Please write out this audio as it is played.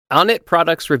Onnit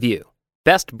Products Review.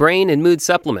 Best Brain and Mood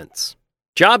Supplements.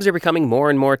 Jobs are becoming more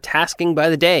and more tasking by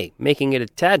the day, making it a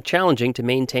tad challenging to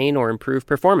maintain or improve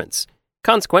performance.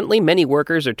 Consequently, many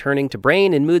workers are turning to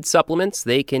brain and mood supplements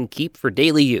they can keep for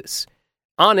daily use.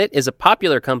 Onnit is a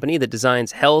popular company that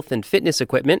designs health and fitness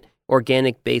equipment,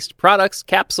 organic-based products,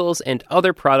 capsules, and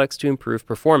other products to improve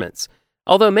performance.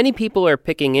 Although many people are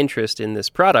picking interest in this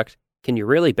product, can you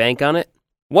really bank on it?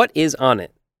 What is Onnit?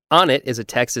 Onnit is a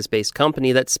Texas-based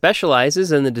company that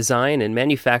specializes in the design and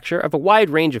manufacture of a wide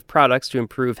range of products to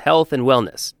improve health and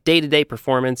wellness, day-to-day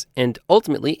performance, and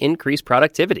ultimately increase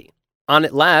productivity.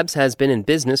 Onnit Labs has been in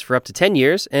business for up to 10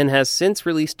 years and has since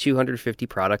released 250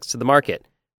 products to the market.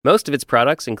 Most of its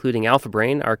products, including Alpha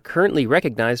Brain, are currently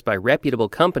recognized by reputable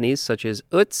companies such as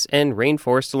Utz and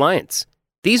Rainforest Alliance.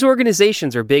 These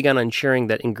organizations are big on ensuring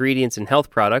that ingredients in health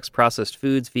products, processed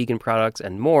foods, vegan products,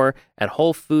 and more at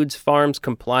Whole Foods farms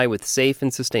comply with safe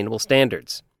and sustainable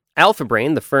standards. Alpha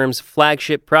Brain, the firm's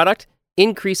flagship product,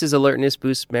 increases alertness,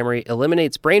 boosts memory,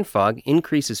 eliminates brain fog,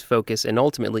 increases focus, and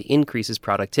ultimately increases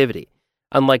productivity.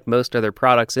 Unlike most other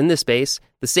products in this space,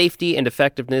 the safety and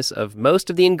effectiveness of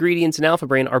most of the ingredients in Alpha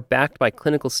Brain are backed by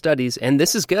clinical studies, and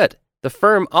this is good. The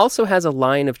firm also has a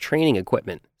line of training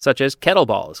equipment, such as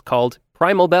kettlebells called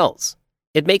Primal Bells.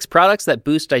 It makes products that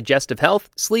boost digestive health,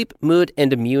 sleep, mood,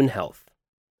 and immune health.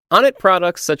 Onnit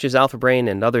products such as Alpha Brain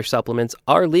and other supplements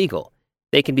are legal.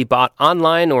 They can be bought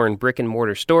online or in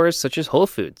brick-and-mortar stores such as Whole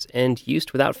Foods and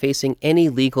used without facing any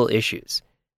legal issues.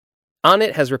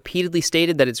 Onnit has repeatedly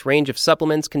stated that its range of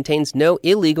supplements contains no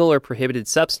illegal or prohibited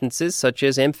substances such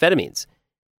as amphetamines.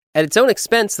 At its own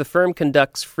expense, the firm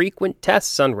conducts frequent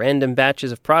tests on random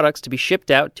batches of products to be shipped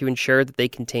out to ensure that they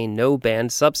contain no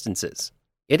banned substances.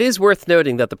 It is worth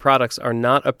noting that the products are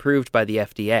not approved by the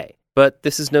FDA, but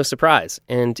this is no surprise,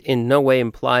 and in no way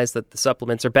implies that the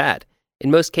supplements are bad.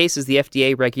 In most cases, the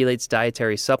FDA regulates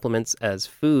dietary supplements as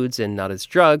foods and not as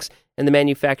drugs, and the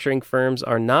manufacturing firms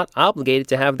are not obligated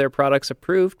to have their products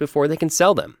approved before they can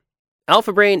sell them.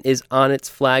 Alpha Brain is Onnit's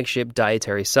flagship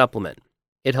dietary supplement.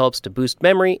 It helps to boost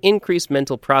memory, increase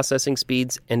mental processing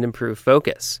speeds, and improve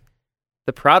focus.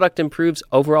 The product improves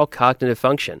overall cognitive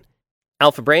function.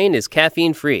 Alpha Brain is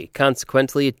caffeine-free,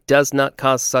 consequently it does not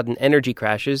cause sudden energy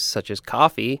crashes such as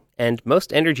coffee, and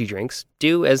most energy drinks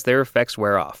do as their effects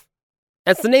wear off.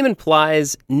 As the name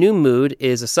implies, New Mood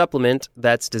is a supplement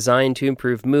that's designed to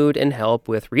improve mood and help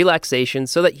with relaxation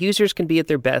so that users can be at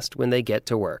their best when they get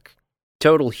to work.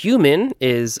 Total Human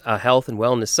is a health and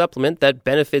wellness supplement that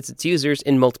benefits its users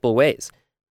in multiple ways.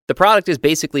 The product is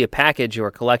basically a package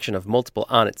or collection of multiple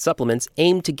Onnit supplements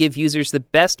aimed to give users the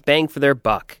best bang for their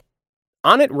buck.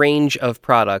 Onnit range of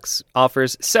products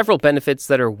offers several benefits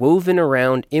that are woven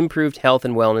around improved health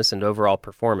and wellness and overall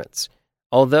performance.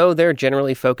 Although they're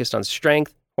generally focused on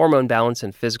strength, hormone balance,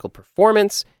 and physical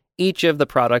performance, each of the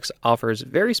products offers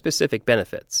very specific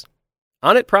benefits.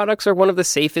 Onnit products are one of the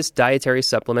safest dietary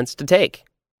supplements to take.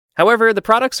 However, the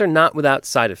products are not without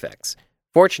side effects.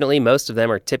 Fortunately, most of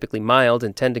them are typically mild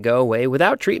and tend to go away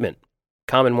without treatment.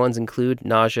 Common ones include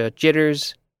nausea,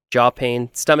 jitters, jaw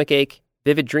pain, stomachache,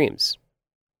 vivid dreams.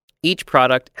 Each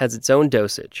product has its own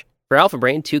dosage. For Alpha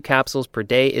Brain, 2 capsules per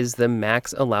day is the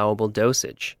max allowable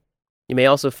dosage. You may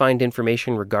also find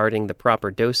information regarding the proper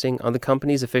dosing on the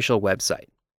company's official website.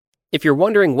 If you're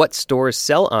wondering what stores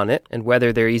sell Onnit and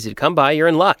whether they're easy to come by, you're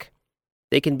in luck.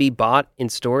 They can be bought in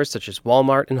stores such as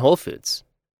Walmart and Whole Foods.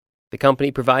 The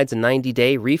company provides a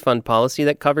 90-day refund policy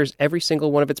that covers every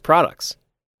single one of its products.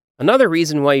 Another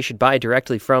reason why you should buy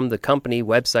directly from the company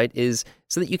website is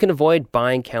so that you can avoid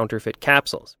buying counterfeit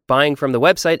capsules. Buying from the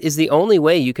website is the only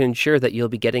way you can ensure that you'll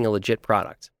be getting a legit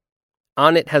product.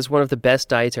 Onnit has one of the best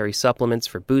dietary supplements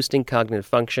for boosting cognitive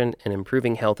function and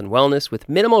improving health and wellness with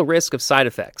minimal risk of side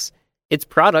effects. Its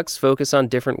products focus on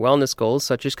different wellness goals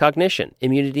such as cognition,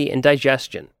 immunity, and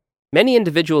digestion. Many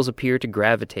individuals appear to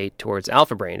gravitate towards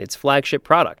Alpha Brain, its flagship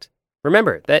product.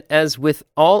 Remember that as with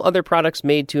all other products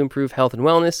made to improve health and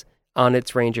wellness,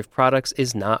 Onnit's range of products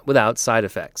is not without side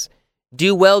effects.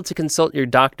 Do well to consult your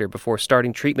doctor before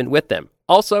starting treatment with them.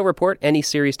 Also, report any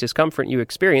serious discomfort you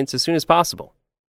experience as soon as possible.